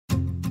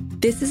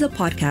This is a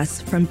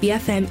podcast from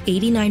BFM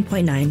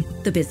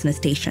 89.9, the business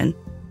station.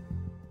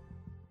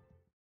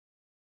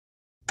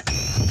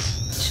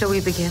 Shall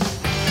we begin?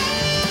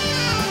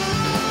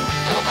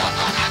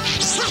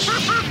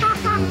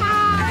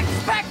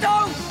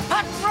 Expecto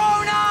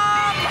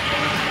Patronum!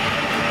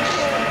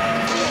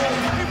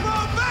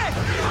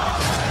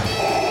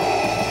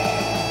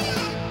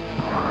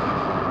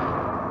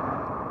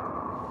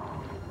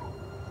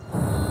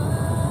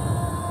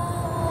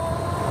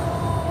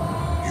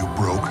 You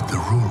broke the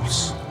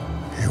rules.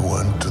 You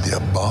went to the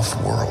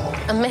above world.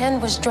 A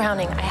man was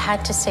drowning. I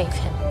had to save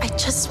him. I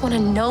just want to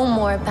know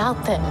more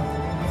about them.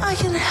 I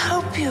can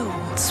help you.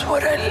 It's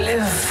what I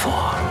live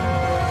for.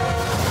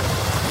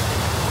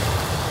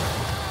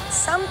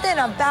 Something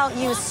about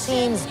you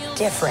seems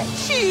different.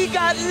 She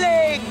got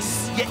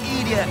legs, you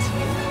idiot.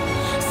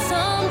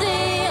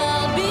 Someday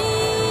I'll be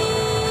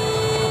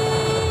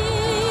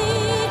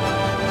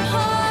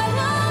part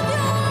of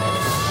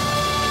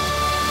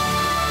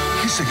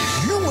He's a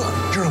human.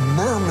 You're a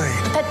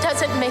mermaid. That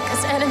doesn't make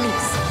us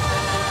enemies.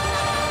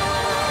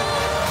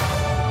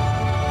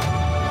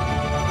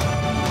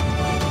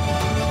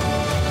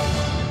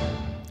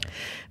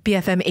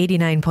 BFM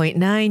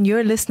 89.9,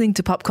 you're listening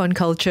to Popcorn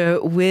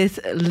Culture with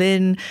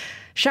Lynn,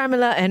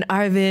 Sharmila and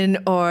Arvin,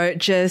 or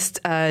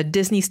just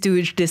Disney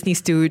Stooge,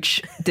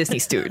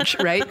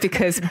 right?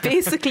 Because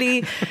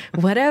basically,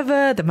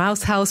 whatever the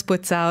Mouse House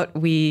puts out,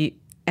 we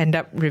end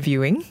up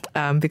reviewing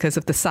because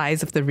of the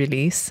size of the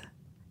release.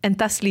 And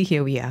thusly,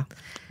 here we are.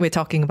 We're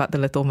talking about The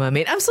Little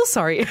Mermaid. I'm so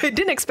sorry. I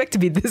didn't expect to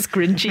be this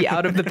cringy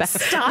out of the bat.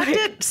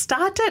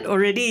 Started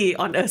already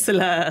on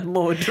Ursula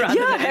mode. Rather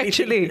than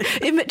actually.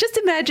 Just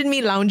imagine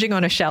me lounging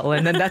on a shell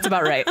and then that's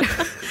about right.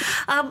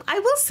 I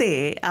will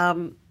say,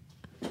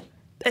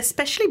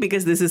 especially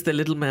because this is The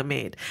Little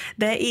Mermaid,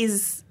 there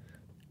is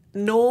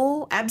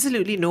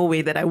absolutely no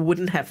way that I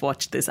wouldn't have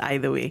watched this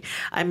either way.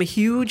 I'm a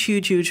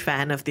huge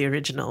fan of the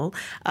original.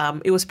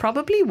 It was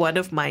probably one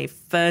of my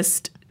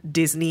first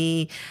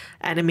Disney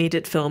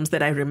animated films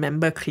that I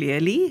remember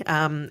clearly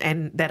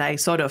and that I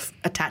sort of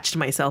attached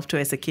myself to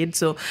as a kid.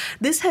 So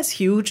this has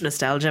huge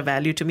nostalgia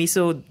value to me.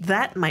 So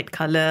that might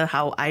color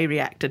how I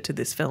reacted to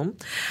this film.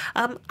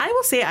 I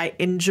will say I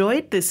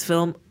enjoyed this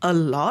film a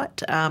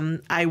lot.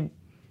 I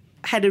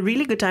had a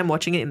really good time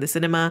watching it in the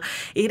cinema.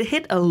 It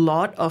hit a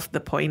lot of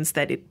the points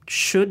that it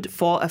should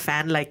for a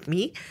fan like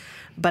me.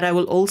 But I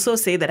will also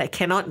say that I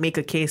cannot make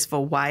a case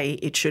for why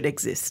it should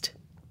exist.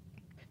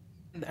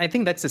 I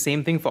think that's the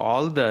same thing for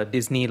all the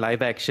Disney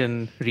live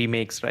action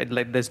remakes, right?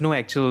 Like there's no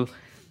actual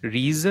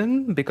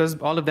reason because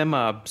all of them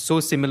are so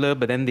similar,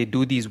 but then they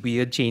do these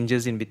weird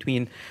changes in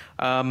between.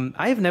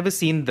 I've never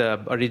seen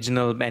the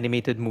original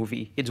animated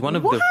movie. It's one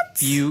of the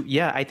few.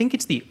 Yeah, I think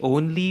it's the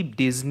only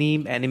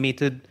Disney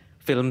animated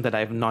film that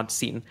I've not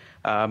seen.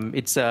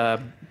 It's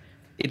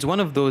one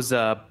of those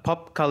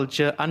pop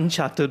culture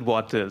uncharted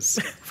waters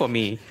for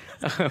me.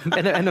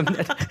 And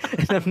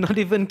I'm not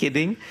even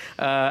kidding.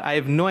 I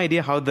have no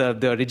idea how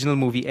the original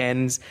movie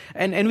ends,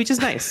 and which is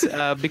nice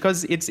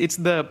because it's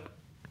the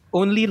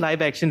only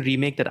live action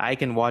remake that I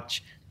can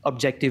watch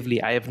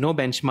objectively. I have no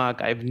benchmark.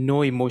 I have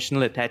no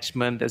emotional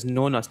attachment. There's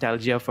no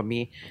nostalgia for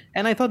me,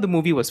 and I thought the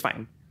movie was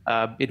fine.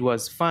 It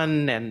was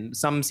fun, and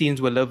some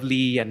scenes were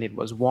lovely, and it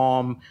was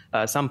warm.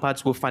 Some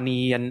parts were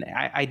funny, and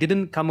I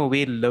didn't come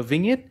away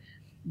loving it,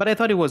 but I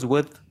thought it was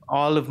worth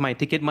all of my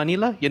ticket money.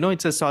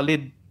 It's a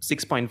solid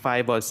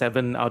 6.5 or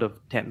 7 out of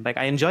 10. Like,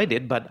 I enjoyed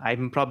it, but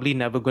I'm probably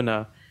never going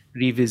to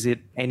revisit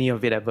any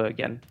of it ever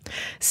again.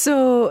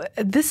 So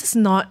this is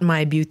not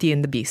my Beauty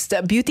and the Beast.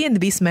 Beauty and the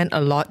Beast meant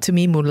a lot to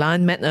me.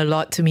 Mulan meant a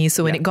lot to me.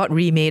 So when it got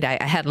remade,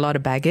 I had a lot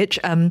of baggage.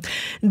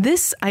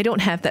 This, I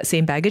don't have that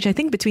same baggage. I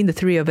think between the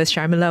three of us,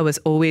 Sharmila was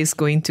always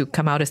going to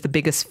come out as the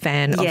biggest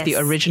fan of the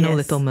original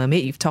Little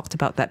Mermaid. You've talked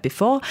about that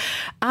before.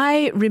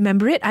 I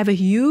remember it. I have a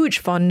huge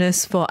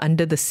fondness for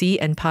Under the Sea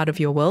and Part of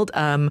Your World.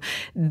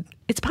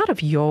 It's part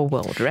of your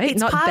world, right?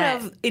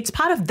 It's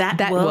part of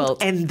that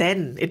world, and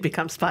then it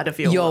becomes part of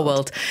your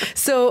world.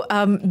 So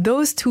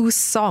those two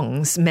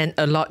songs meant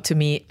a lot to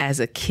me as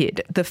a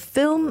kid. The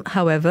film,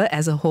 however,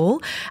 as a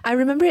whole, I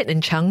remember it in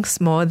chunks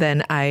more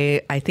than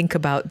I think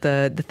about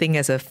the thing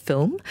as a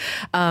film.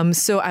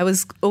 So I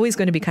was always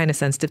going to be kind of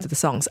sensitive to the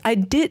songs. I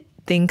did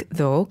think,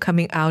 though,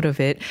 coming out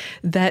of it,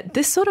 that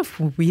this sort of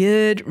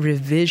weird,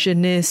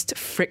 revisionist,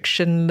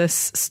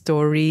 frictionless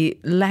story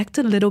lacked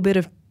a little bit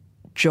of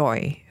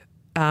joy.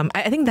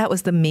 I think that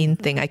was the main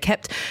thing. I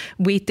kept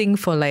waiting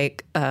for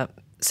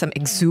some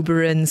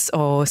exuberance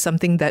or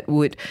something that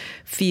would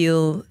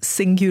feel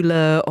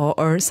singular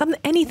or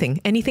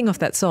anything of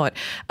that sort.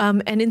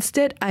 And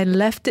instead, I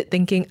left it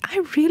thinking,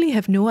 I really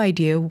have no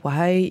idea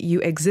why you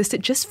exist.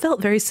 It just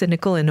felt very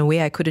cynical in a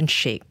way I couldn't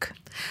shake.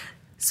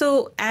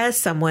 So as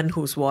someone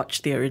who's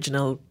watched the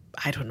original,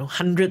 I don't know,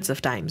 hundreds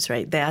of times,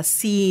 right? There are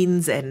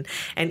scenes and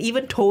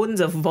even tones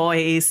of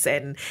voice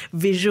and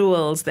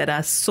visuals that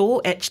are so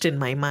etched in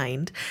my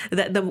mind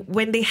that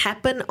when they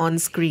happen on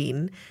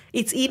screen,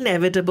 it's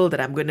inevitable that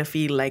I'm going to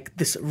feel like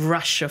this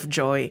rush of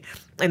joy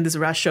and this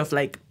rush of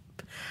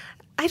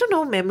I don't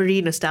know,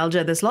 memory,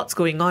 nostalgia, there's lots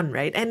going on,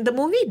 right? And the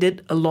movie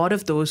did a lot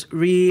of those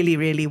really,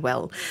 really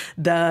well.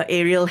 The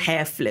Ariel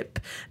hair flip,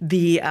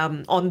 the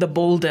on the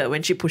boulder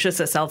when she pushes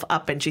herself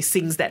up and she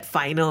sings that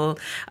final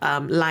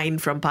line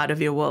from Part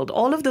of Your World.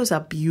 All of those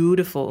are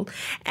beautiful.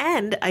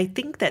 And I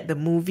think that the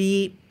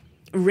movie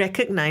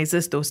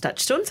recognizes those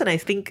touchstones. And I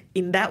think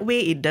in that way,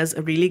 it does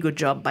a really good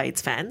job by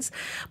its fans.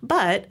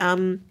 But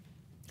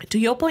to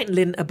your point,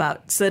 Lynn,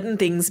 about certain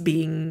things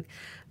being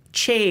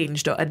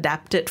changed or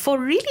adapted for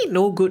really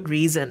no good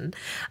reason,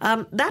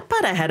 that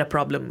part I had a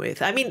problem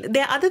with. I mean,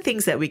 there are other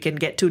things that we can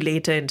get to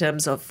later in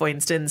terms of, for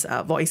instance,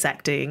 voice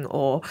acting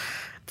or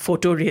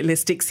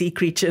photorealistic sea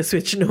creatures,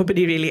 which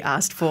nobody really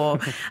asked for.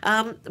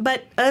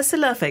 But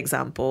Ursula, for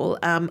example,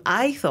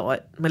 I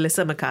thought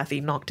Melissa McCarthy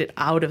knocked it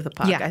out of the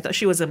park. Yeah. I thought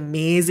she was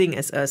amazing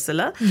as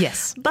Ursula.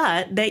 Yes.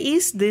 But there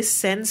is this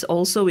sense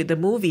also with the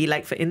movie,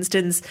 like, for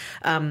instance,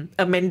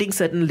 amending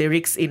certain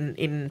lyrics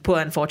in Poor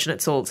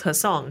Unfortunate Souls, her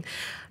song.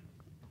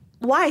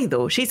 Why,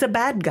 though? She's a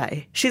bad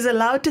guy. She's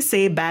allowed to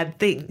say bad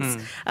things.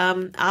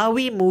 Are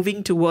we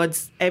moving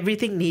towards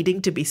everything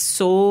needing to be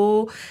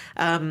so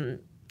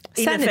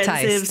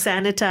inoffensive,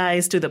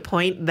 sanitized to the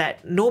point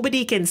that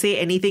nobody can say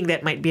anything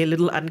that might be a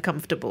little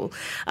uncomfortable?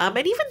 And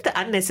even the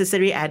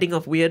unnecessary adding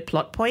of weird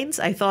plot points,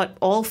 I thought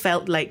all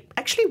felt like,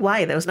 actually,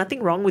 why? There was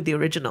nothing wrong with the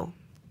original.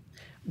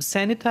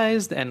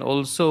 Sanitized and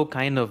also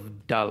kind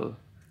of dull.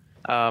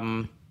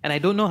 And I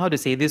don't know how to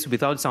say this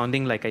without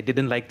sounding like I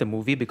didn't like the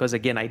movie, because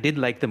again, I did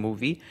like the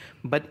movie.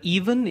 But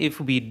even if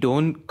we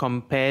don't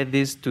compare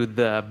this to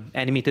the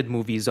animated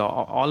movies or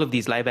all of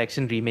these live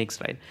action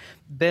remakes, right,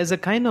 there's a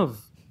kind of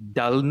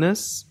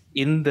dullness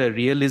in the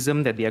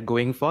realism that they are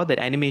going for that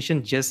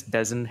animation just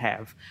doesn't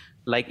have.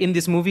 Like in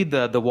this movie,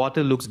 the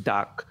water looks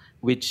dark,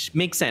 which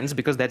makes sense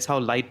because that's how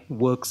light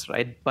works,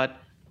 right? But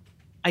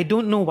I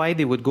don't know why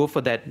they would go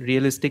for that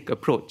realistic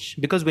approach,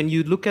 because when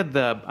you look at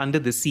the under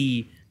the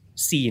sea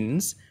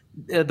scenes,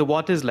 the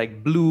water is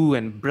like blue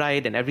and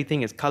bright and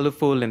everything is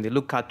colorful and they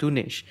look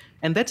cartoonish.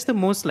 And that's the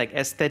most like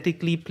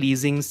aesthetically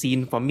pleasing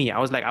scene for me. I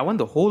was like, I want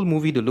the whole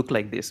movie to look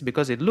like this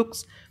because it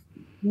looks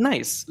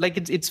nice. Like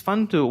it's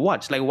fun to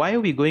watch. Like, why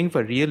are we going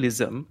for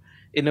realism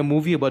in a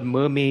movie about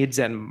mermaids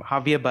and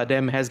Javier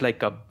Bardem has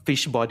like a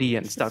fish body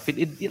and stuff?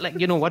 It like,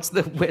 you know, where's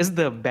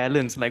the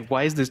balance? Like,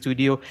 why is the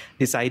studio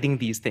deciding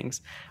these things?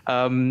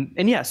 And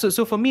yeah,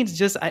 so for me, it's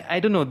just, I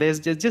don't know,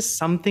 there's just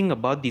something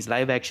about these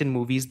live action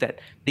movies that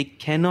they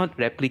cannot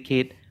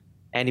replicate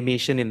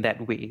animation in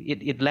that way.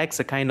 It lacks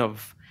a kind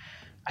of,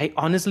 I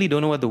honestly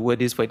don't know what the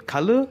word is for it.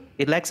 Color?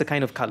 It lacks a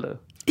kind of color.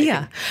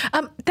 Yeah.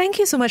 Thank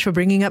you so much for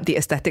bringing up the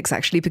aesthetics,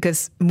 actually,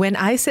 because when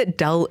I said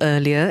dull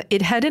earlier,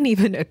 it hadn't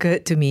even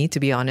occurred to me, to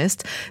be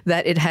honest,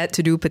 that it had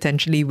to do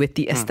potentially with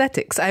the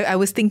aesthetics. I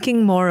was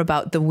thinking more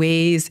about the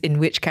ways in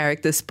which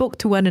characters spoke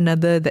to one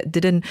another that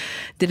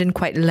didn't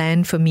quite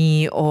land for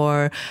me,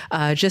 or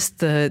just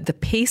the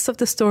pace of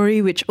the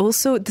story, which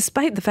also,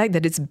 despite the fact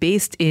that it's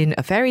based in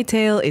a fairy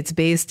tale, it's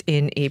based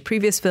in a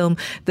previous film,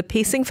 the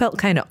pacing felt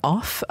kind of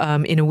off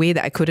in a way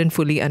that I couldn't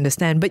fully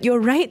understand. But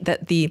you're right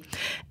that the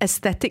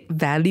aesthetic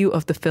value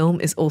of the film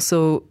is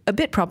also a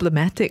bit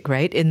problematic,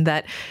 right? In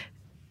that,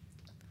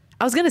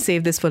 I was going to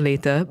save this for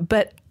later,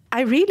 but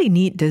I really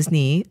need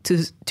Disney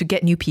to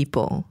get new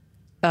people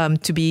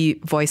to be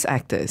voice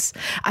actors.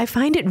 I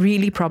find it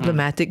really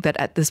problematic that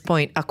at this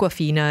point,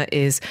 Awkwafina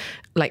is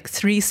like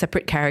 3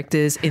 separate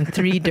characters in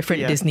 3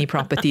 different Disney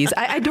properties.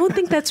 I don't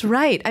think that's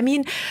right. I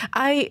mean,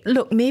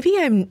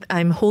 maybe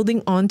I'm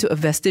holding on to a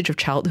vestige of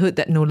childhood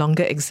that no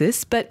longer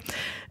exists, but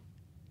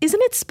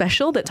isn't it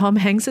special that Tom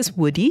Hanks is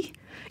Woody?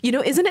 You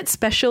know, isn't it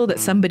special that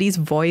somebody's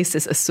voice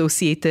is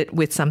associated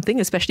with something,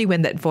 especially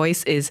when that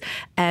voice is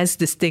as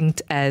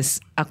distinct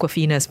as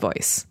Awkwafina's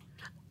voice?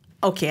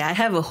 Okay, I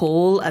have a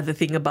whole other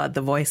thing about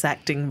the voice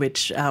acting,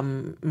 which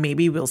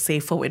maybe we'll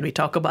save for when we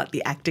talk about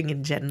the acting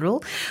in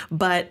general.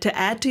 But to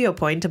add to your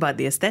point about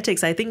the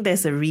aesthetics, I think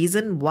there's a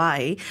reason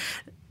why,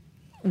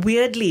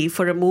 weirdly,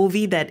 for a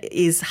movie that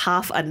is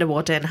half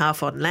underwater and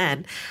half on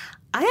land,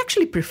 I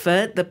actually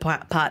preferred the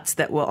parts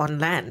that were on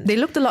land. They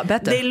looked a lot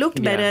better. They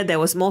looked better. Yeah. There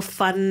was more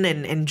fun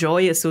and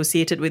joy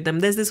associated with them.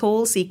 There's this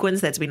whole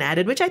sequence that's been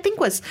added, which I think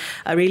was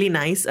really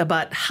nice,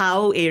 about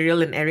how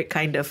Ariel and Eric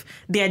kind of,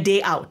 their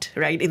day out,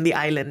 right, in the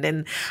island.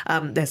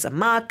 And there's a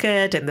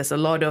market and there's a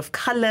lot of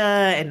color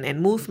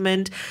and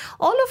movement,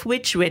 all of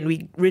which, when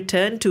we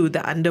return to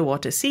the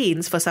underwater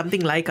scenes, for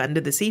something like Under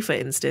the Sea, for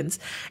instance,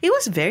 it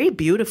was very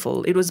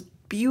beautiful. It was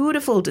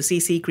beautiful to see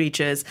sea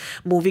creatures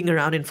moving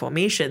around in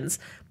formations.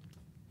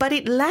 But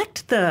it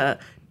lacked the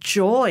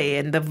joy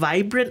and the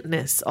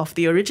vibrantness of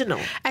the original.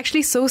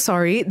 Actually, so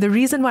sorry. The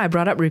reason why I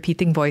brought up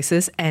repeating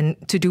voices and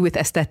to do with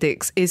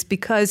aesthetics is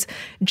because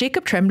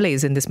Jacob Tremblay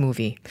is in this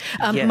movie.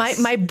 Yes.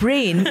 My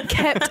brain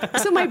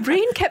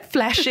kept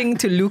flashing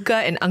to Luca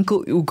and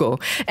Uncle Ugo.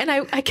 And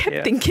I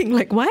kept thinking,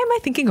 like, why am I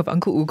thinking of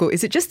Uncle Ugo?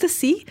 Is it just the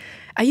sea?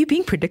 Are you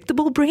being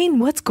predictable, brain?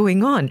 What's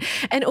going on?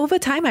 And over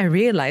time, I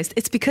realized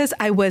it's because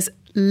I was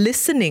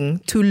listening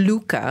to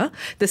Luca,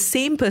 the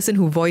same person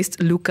who voiced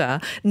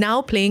Luca,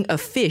 now playing a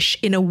fish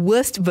in a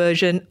worse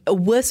version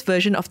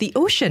of the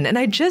ocean. And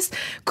I just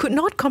could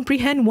not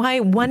comprehend why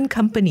one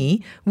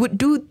company would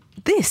do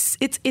this.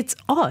 It's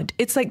odd.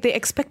 It's like they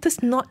expect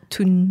us not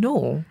to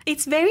know.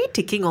 It's very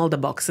ticking all the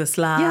boxes,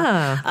 lah.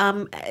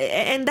 Yeah.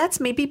 And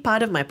that's maybe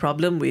part of my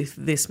problem with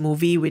this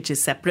movie, which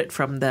is separate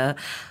from the,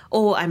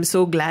 I'm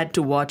so glad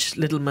to watch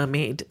Little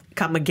Mermaid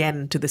come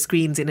again to the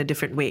screens in a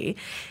different way,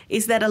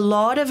 is that a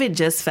lot of it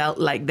just felt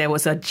like there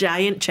was a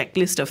giant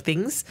checklist of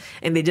things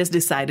and they just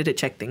decided to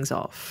check things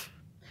off.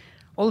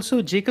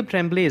 Also, Jacob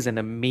Tremblay is an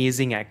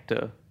amazing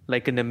actor.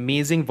 Like an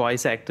amazing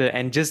voice actor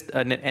and just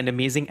an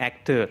amazing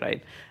actor,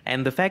 right?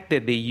 And the fact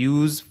that they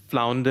use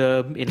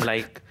Flounder in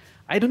like,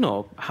 I don't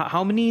know,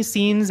 how many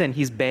scenes and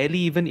he's barely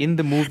even in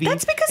the movie.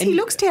 That's because he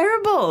looks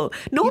terrible.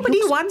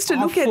 Nobody wants to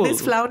look at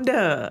this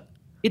Flounder.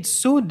 It's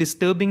so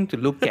disturbing to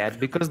look at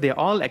because they're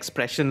all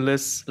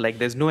expressionless. Like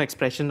there's no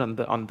expression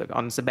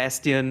on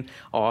Sebastian,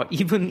 or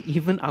even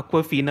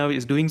Aquafina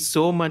is doing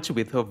so much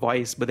with her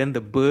voice, but then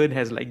the bird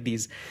has like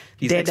these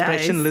dead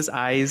expressionless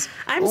eyes.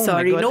 I'm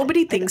sorry,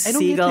 nobody thinks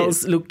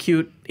seagulls look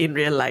cute in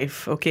real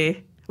life.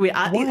 Okay, wait,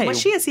 was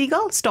she a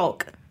seagull?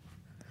 Stork?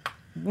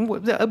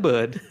 A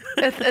bird.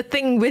 a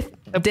thing with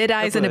dead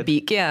eyes and a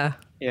beak. Yeah.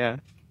 Yeah.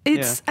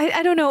 It's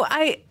I don't know.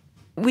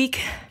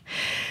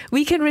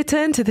 We can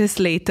return to this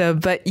later,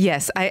 but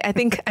yes, I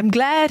think I'm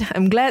glad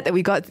that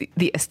we got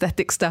the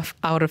aesthetic stuff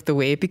out of the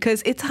way,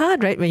 because it's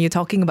hard, right, when you're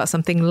talking about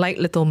something like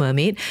Little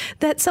Mermaid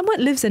that somewhat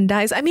lives and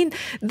dies. I mean,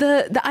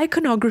 the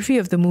iconography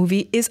of the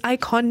movie is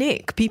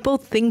iconic. People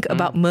think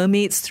about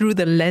mermaids through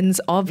the lens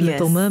of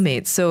Little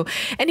Mermaid. So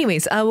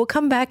anyways, we'll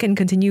come back and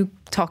continue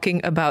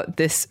talking about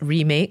this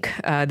remake,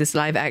 this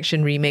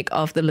live-action remake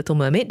of The Little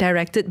Mermaid,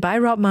 directed by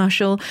Rob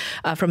Marshall,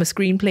 from a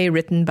screenplay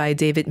written by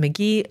David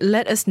McGee.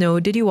 Let us know,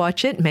 did you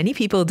watch it? Many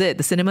people did.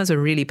 The cinemas were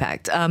really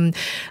packed.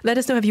 Let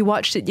us know, have you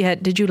watched it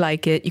yet? Did you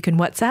like it? You can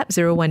WhatsApp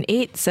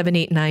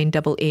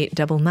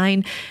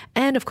 018-789-8899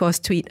 and, of course,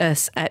 tweet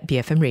us at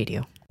BFM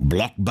Radio.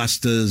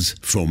 Blockbusters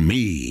for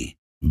me.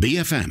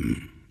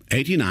 BFM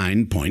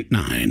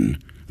 89.9,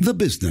 the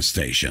business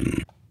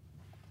station.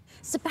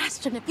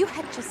 Sebastian, if you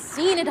had just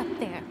seen it up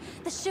there.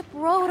 The ship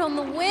rode on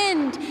the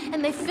wind,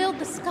 and they filled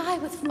the sky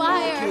with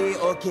fire.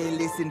 Okay,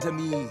 listen to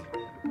me.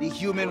 The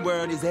human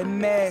world is a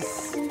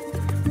mess.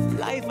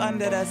 Life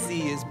under the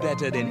sea is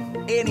better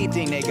than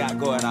anything they got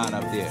going on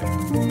up there.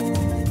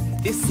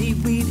 The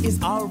seaweed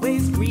is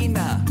always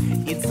greener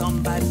in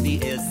somebody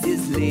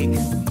else's lake.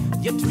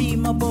 You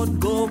dream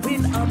about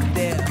going up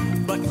there,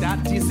 but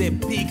that is a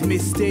big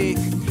mistake.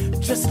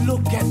 Just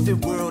look at the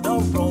world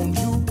around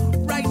you,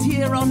 right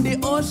here on the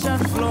ocean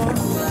floor.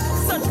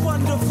 Such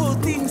wonderful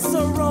things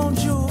surround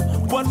you.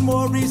 What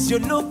more is you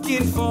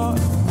looking for?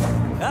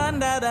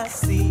 Under the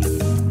sea,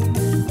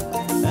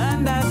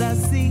 under the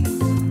sea.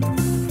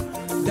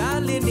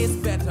 Darling, it's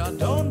better,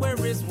 don't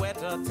worry, it's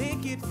wetter.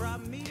 Take it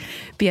from me.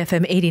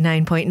 BFM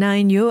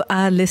 89.9, you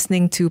are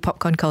listening to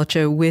Popcorn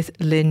Culture with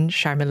Lynn,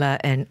 Sharmila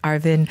and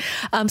Arvin.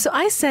 So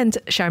I sent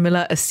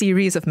Sharmila a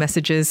series of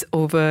messages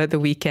over the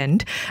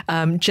weekend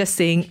just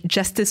saying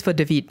justice for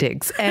David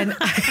Diggs. And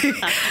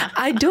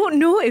I don't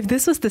know if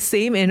this was the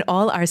same in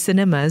all our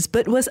cinemas,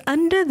 but was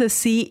Under the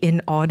Sea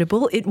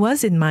inaudible? It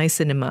was in my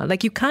cinema.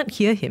 Like, you can't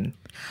hear him.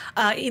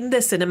 In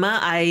the cinema,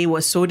 I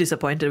was so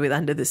disappointed with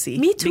Under the Sea.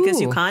 Me too. Because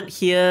you can't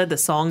hear the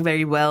song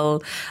very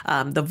well.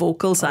 The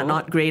vocals are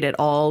not great at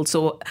all.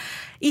 So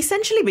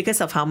essentially, because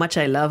of how much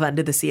I love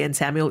Under the Sea and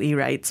Samuel E.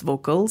 Wright's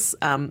vocals,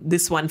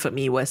 this one for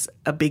me was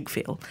a big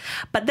fail.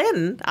 But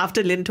then,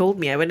 after Lynn told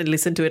me, I went and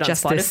listened to it on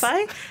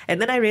Spotify.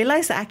 And then I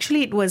realized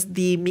actually it was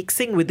the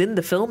mixing within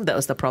the film that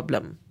was the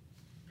problem.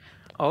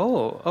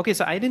 Oh, okay.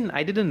 So I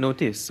didn't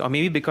notice, or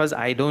maybe because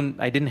I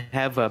didn't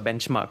have a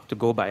benchmark to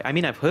go by. I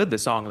mean, I've heard the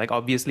song, like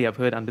obviously I've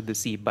heard Under the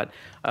Sea, but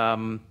I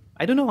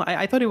don't know.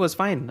 I thought it was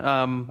fine.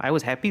 I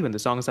was happy when the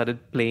song started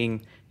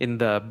playing in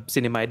the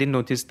cinema. I didn't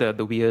notice the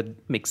weird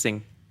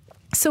mixing.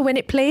 So when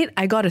it played,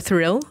 I got a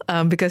thrill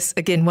because,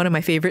 again, one of my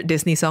favorite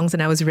Disney songs,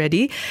 and I was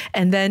ready.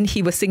 And then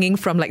he was singing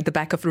from like the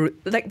back of,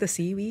 like, the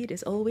seaweed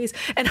is always.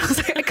 And I was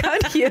like, I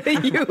can't hear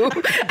you.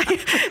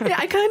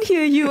 I can't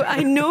hear you.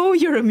 I know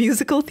you're a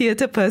musical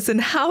theatre person.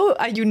 How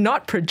are you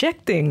not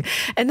projecting?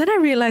 And then I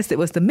realized it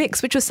was the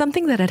mix, which was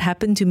something that had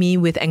happened to me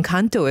with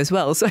Encanto as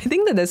well. So I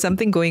think that there's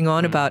something going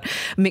on about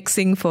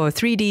mixing for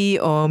 3D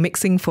or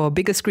mixing for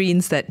bigger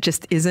screens that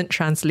just isn't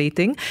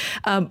translating.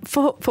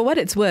 For what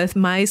it's worth,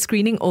 my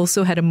screening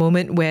also had a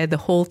moment where the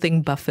whole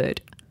thing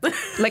buffered.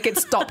 Like it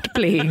stopped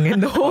playing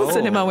and the whole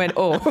cinema went,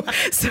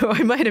 so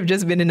I might have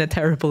just been in a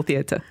terrible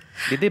theatre.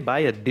 Did they buy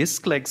a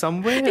disc like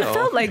somewhere? It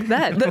felt like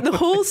that. The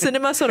whole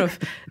cinema sort of,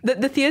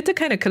 the theatre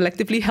kind of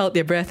collectively held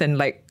their breath and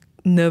like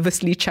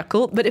nervously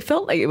chuckled, but it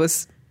felt like it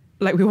was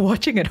like we were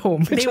watching at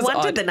home. They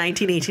wanted the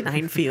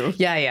 1989 feel.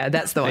 Yeah,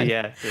 that's the one.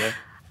 Yeah.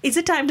 Is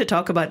it time to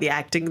talk about the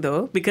acting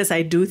though? Because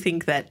I do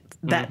think that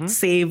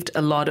saved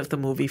a lot of the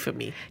movie for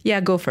me.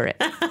 Yeah, go for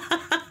it.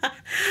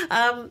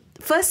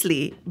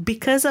 Firstly,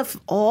 because of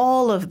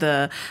all of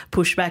the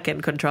pushback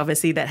and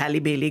controversy that Halle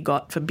Bailey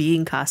got for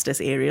being cast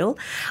as Ariel,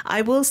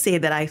 I will say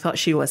that I thought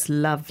she was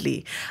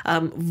lovely.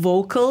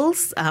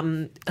 Vocals,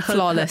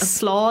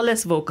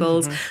 flawless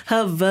vocals.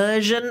 Her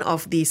version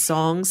of these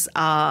songs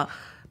are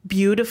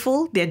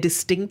beautiful, they're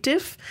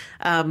distinctive,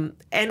 and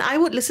I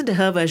would listen to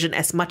her version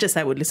as much as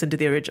I would listen to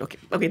the original.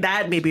 Okay,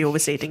 that may be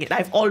overstating it.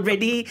 I've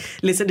already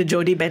listened to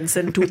Jodie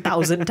Benson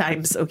 2,000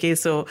 times, okay,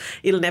 so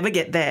it'll never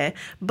get there,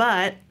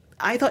 but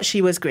I thought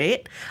she was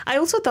great. I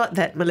also thought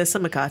that Melissa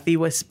McCarthy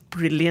was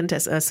brilliant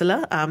as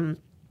Ursula.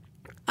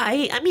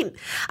 I mean,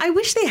 I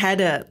wish they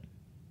had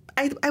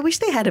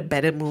a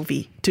better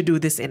movie to do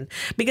this in,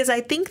 because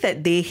I think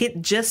that they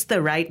hit just the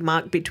right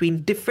mark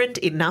between different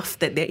enough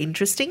that they're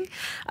interesting,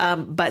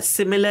 but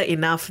similar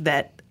enough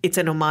that it's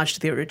an homage to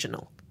the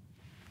original.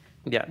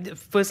 Yeah.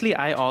 Firstly,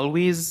 I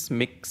always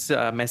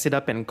mess it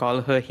up and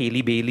call her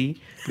Halle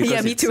Bailey.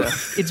 Yeah, me too.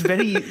 It's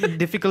very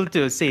difficult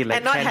to say. Like,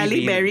 and not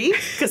Halle Berry,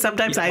 because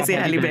sometimes I say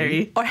Halle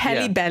Berry. Or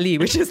Halle Bailey,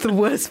 which is the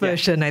worst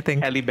version, I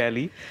think. Halle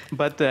Bailey.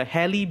 But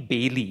Halle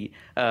Bailey,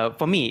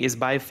 for me, is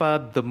by far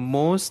the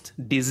most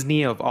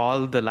Disney of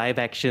all the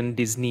live-action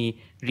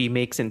Disney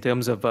remakes in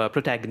terms of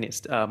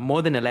protagonist.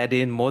 More than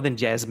Aladdin, more than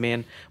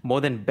Jasmine, more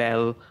than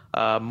Belle,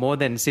 more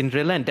than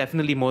Cinderella, and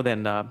definitely more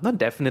than, not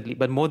definitely,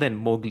 but more than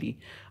Mowgli.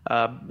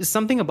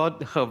 Something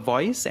about her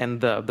voice and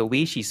the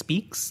way she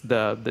speaks,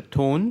 the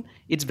tone,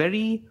 it's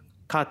very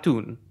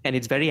cartoon and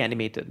it's very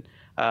animated.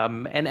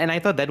 And I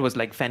thought that was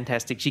like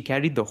fantastic. She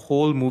carried the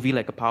whole movie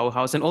like a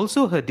powerhouse. And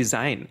also her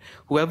design.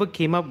 Whoever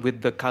came up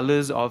with the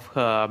colors of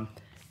her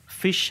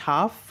fish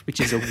half, which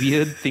is a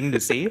weird thing to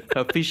say.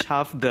 Her fish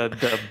half,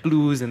 the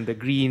blues and the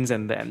greens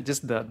and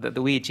just the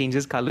way it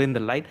changes color in the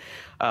light.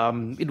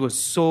 It was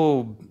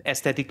so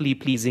aesthetically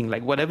pleasing.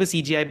 Like whatever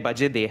CGI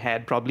budget they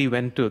had probably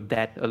went to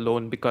that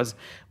alone, because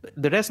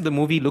the rest of the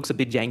movie looks a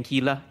bit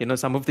janky lah. You know,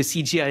 some of the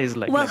CGI is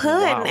like, well, her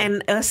wow.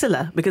 and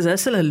Ursula, because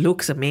Ursula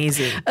looks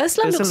amazing.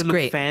 Ursula looks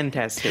great.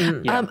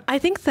 Fantastic. I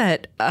think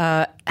that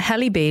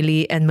Halle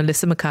Bailey and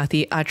Melissa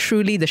McCarthy are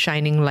truly the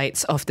shining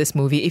lights of this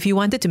movie. If you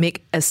wanted to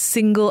make a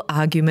single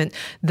argument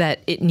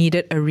that it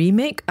needed a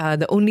remake,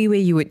 the only way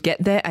you would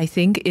get there, I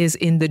think, is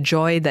in the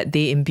joy that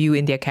they imbue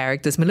in their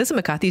characters. Melissa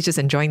McCarthy is just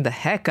enjoying the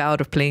heck out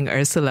of playing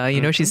Ursula.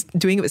 You know, she's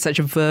doing it with such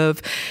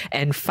verve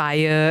and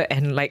fire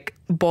and like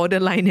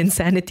borderline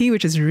insanity,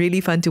 which is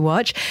really fun to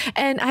watch.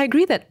 And I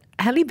agree that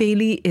Halle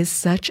Bailey is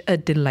such a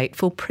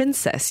delightful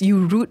princess.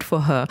 You root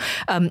for her,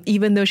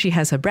 even though she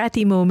has her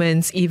bratty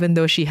moments, even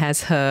though she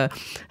has her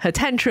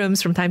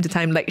tantrums from time to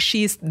time. Like,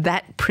 she's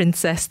that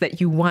princess that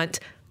you want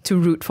to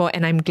root for.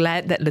 And I'm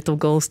glad that little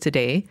girls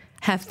today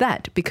have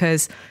that,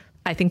 because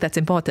I think that's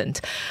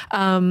important.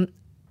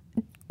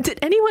 Did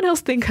anyone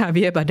else think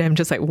Javier Bardem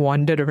just like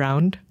wandered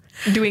around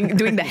doing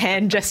the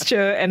hand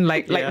gesture and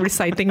like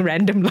reciting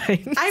random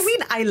lines? I mean,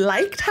 I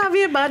liked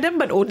Javier Bardem,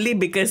 but only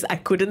because I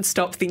couldn't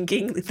stop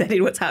thinking that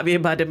it was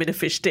Javier Bardem in a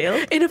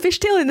fishtail. In a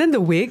fishtail, and then the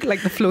wig,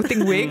 like the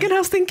floating wig. And I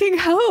was thinking,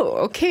 oh,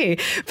 okay.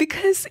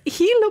 Because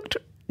he looked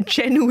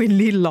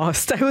genuinely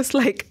lost. I was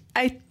like,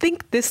 I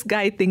think this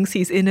guy thinks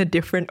he's in a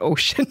different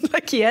ocean.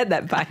 Like, he had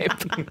that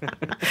vibe.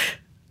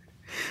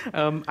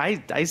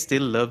 I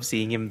still love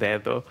seeing him there,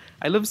 though.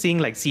 I love seeing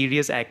like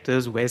serious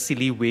actors wear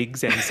silly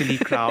wigs and silly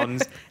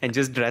crowns and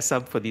just dress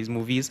up for these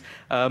movies.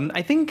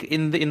 I think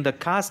in the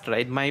cast,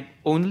 right, my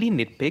only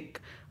nitpick,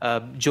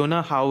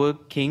 Jonah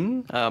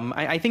Hauer-King,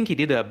 I think he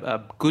did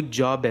a good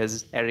job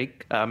as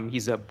Eric.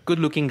 He's a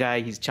good-looking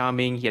guy. He's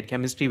charming. He had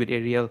chemistry with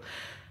Ariel.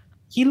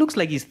 He looks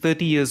like he's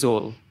 30 years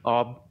old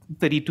or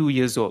 32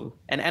 years old.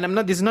 And I'm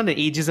not, this is not an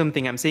ageism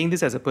thing. I'm saying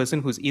this as a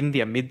person who's in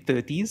their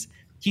mid-30s.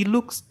 He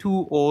looks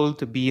too old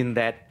to be in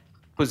that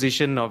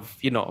position of,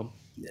 you know,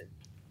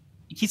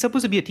 he's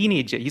supposed to be a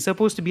teenager. He's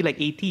supposed to be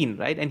like 18,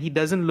 right? And he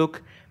doesn't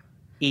look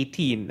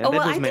 18. And that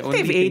was I think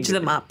they've aged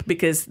them up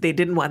because they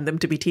didn't want them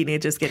to be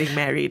teenagers getting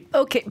married.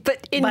 Okay,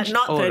 but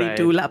not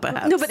 32 lah,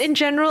 perhaps. No, but in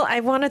general, I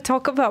want to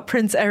talk about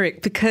Prince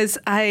Eric, because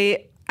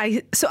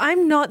so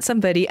I'm not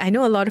somebody, I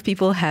know a lot of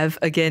people have,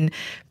 again,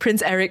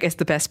 Prince Eric as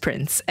the best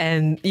prince,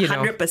 and, you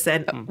know,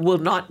 100% will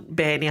not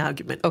bear any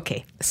argument.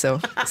 Okay,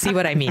 so see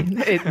what I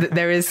mean?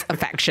 There is a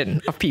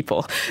faction of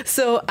people.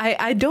 So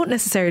I don't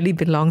necessarily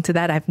belong to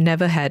that. I've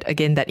never had,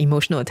 again, that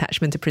emotional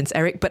attachment to Prince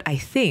Eric, but I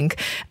think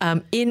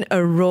in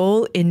a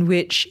role in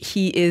which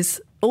he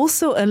is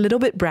also a little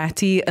bit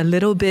bratty, a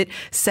little bit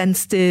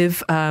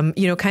sensitive,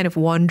 you know, kind of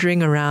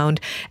wandering around,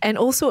 and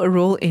also a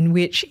role in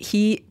which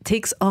he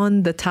takes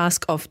on the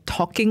task of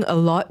talking a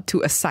lot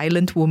to a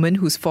silent woman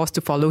who's forced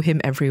to follow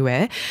him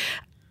everywhere.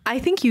 I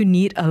think you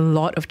need a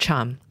lot of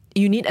charm.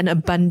 You need an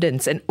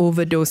abundance, an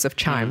overdose of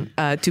charm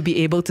to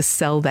be able to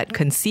sell that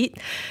conceit.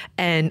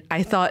 And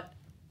I thought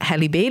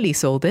Halle Bailey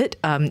sold it,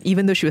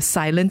 even though she was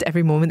silent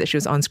every moment that she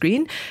was on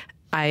screen.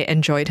 I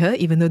enjoyed her,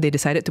 even though they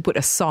decided to put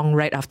a song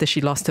right after she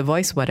lost her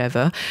voice,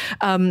 whatever.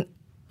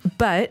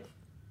 But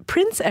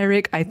Prince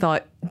Eric, I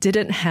thought,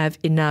 didn't have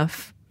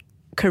enough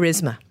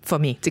charisma for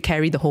me to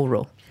carry the whole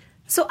role.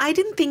 So I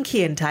didn't think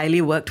he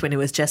entirely worked when it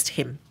was just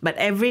him. But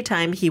every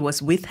time he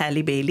was with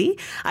Halle Bailey,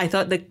 I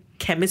thought the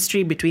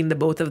chemistry between the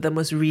both of them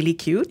was really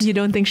cute. You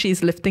don't think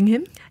she's lifting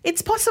him?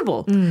 It's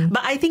possible.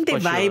 But I think they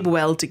For vibe sure.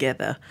 well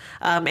together.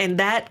 And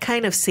that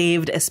kind of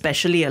saved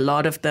especially a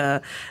lot of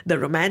the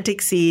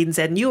romantic scenes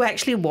and you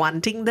actually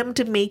wanting them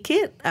to make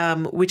it,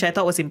 which I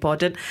thought was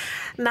important.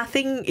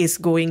 Nothing is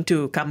going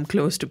to come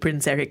close to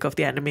Prince Eric of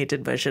the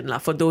animated version,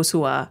 for those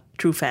who are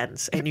true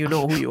fans and you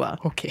know who you are.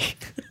 Okay.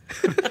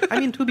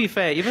 I mean, to be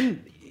fair,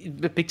 even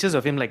the pictures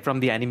of him, like from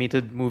the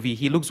animated movie,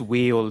 he looks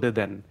way older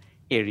than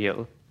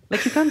Ariel.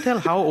 Like, you can't tell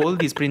how old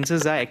these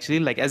princes are actually.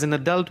 Like, as an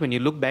adult, when you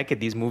look back at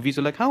these movies,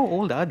 you're like, how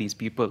old are these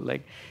people?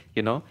 Like,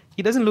 you know,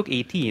 he doesn't look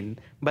 18.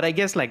 But I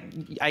guess, like,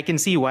 I can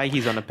see why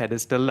he's on a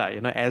pedestal,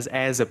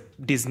 as a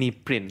Disney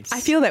prince.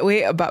 I feel that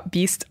way about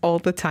Beast all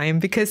the time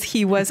because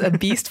he was a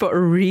beast for a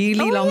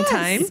really long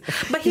time.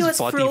 But he He's was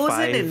 45.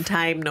 frozen in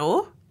time,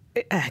 no?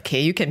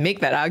 Okay, you can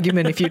make that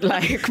argument if you'd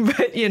like.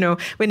 But,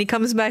 when he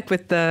comes back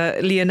with the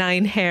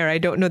leonine hair, I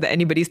don't know that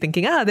anybody's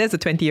thinking, there's a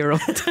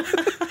 20-year-old.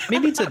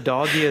 Maybe it's a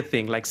dog year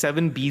thing. Like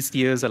 7 beast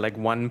years are like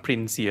 1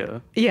 prince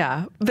year.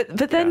 Yeah,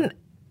 but then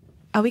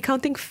are we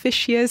counting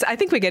fish years? I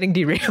think we're getting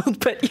derailed.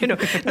 But,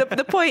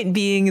 the point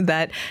being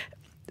that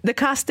the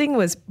casting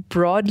was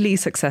broadly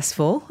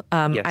successful.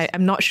 Yes.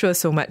 I'm not sure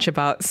so much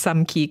about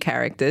some key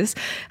characters.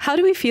 How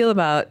do we feel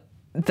about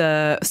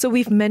so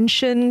we've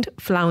mentioned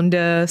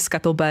Flounder,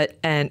 Scuttlebutt,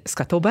 and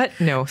Scuttlebutt?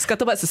 No,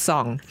 Scuttlebutt's a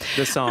song.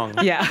 The song.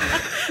 Yeah.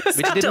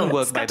 Which didn't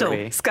work, by the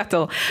way.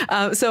 Scuttle.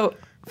 So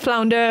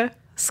Flounder,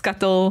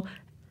 Scuttle,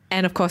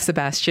 and of course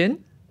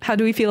Sebastian. How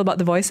do we feel about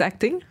the voice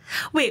acting?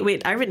 Wait,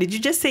 Arvin, did you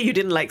just say you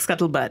didn't like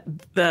Scuttlebutt,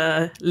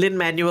 the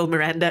Lin-Manuel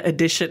Miranda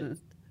addition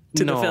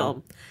to the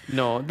film?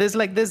 No, there's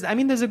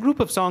a group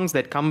of songs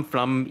that come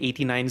from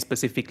 89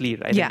 specifically,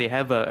 right? Yeah. And they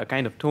have a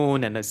kind of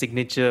tone and a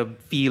signature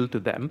feel to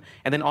them.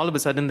 And then all of a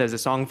sudden there's a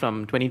song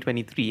from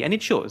 2023 and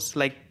it shows.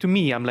 Like, to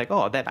me, I'm like,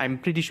 I'm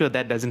pretty sure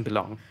that doesn't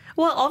belong.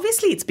 Well,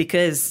 obviously it's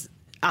because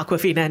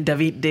Awkwafina and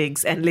David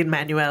Diggs and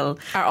Lin-Manuel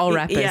are all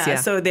rappers, yeah.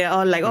 So they're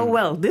all like,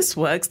 this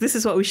works. This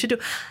is what we should do.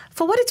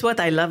 For what it's worth,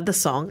 I love the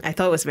song. I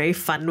thought it was very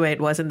fun where it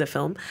was in the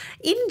film.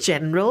 In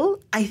general,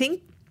 I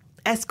think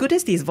as good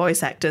as these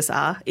voice actors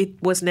are, it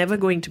was never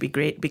going to be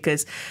great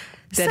because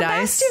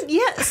Sebastian,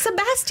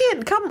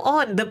 come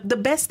on. The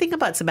best thing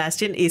about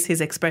Sebastian is his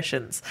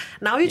expressions.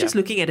 Now you're just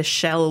looking at a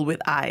shell with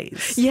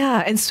eyes.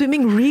 Yeah, and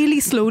swimming really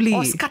slowly.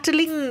 Or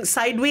scuttling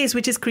sideways,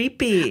 which is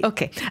creepy.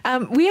 Okay.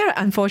 We are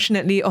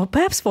unfortunately, or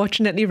perhaps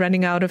fortunately,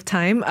 running out of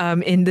time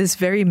in this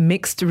very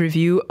mixed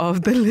review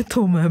of The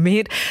Little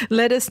Mermaid.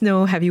 Let us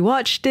know, have you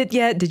watched it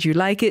yet? Did you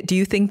like it? Do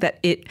you think that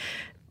it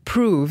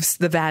proves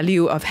the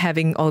value of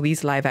having all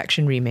these live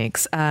action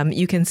remakes?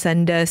 You can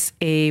send us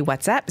a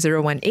WhatsApp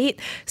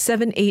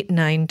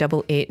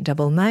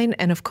 018-789-8899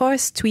 and of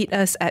course tweet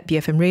us at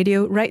BFM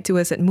Radio, write to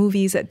us at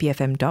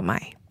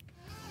movies@bfm.my.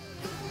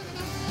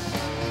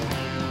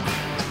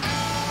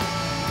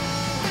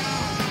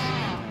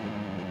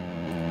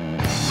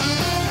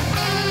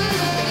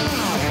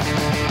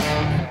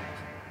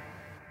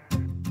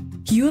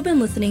 You have been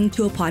listening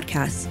to a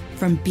podcast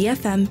from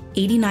BFM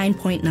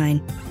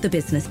 89.9, the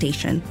business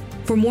station.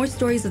 For more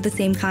stories of the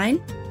same kind,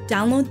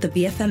 download the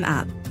BFM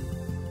app.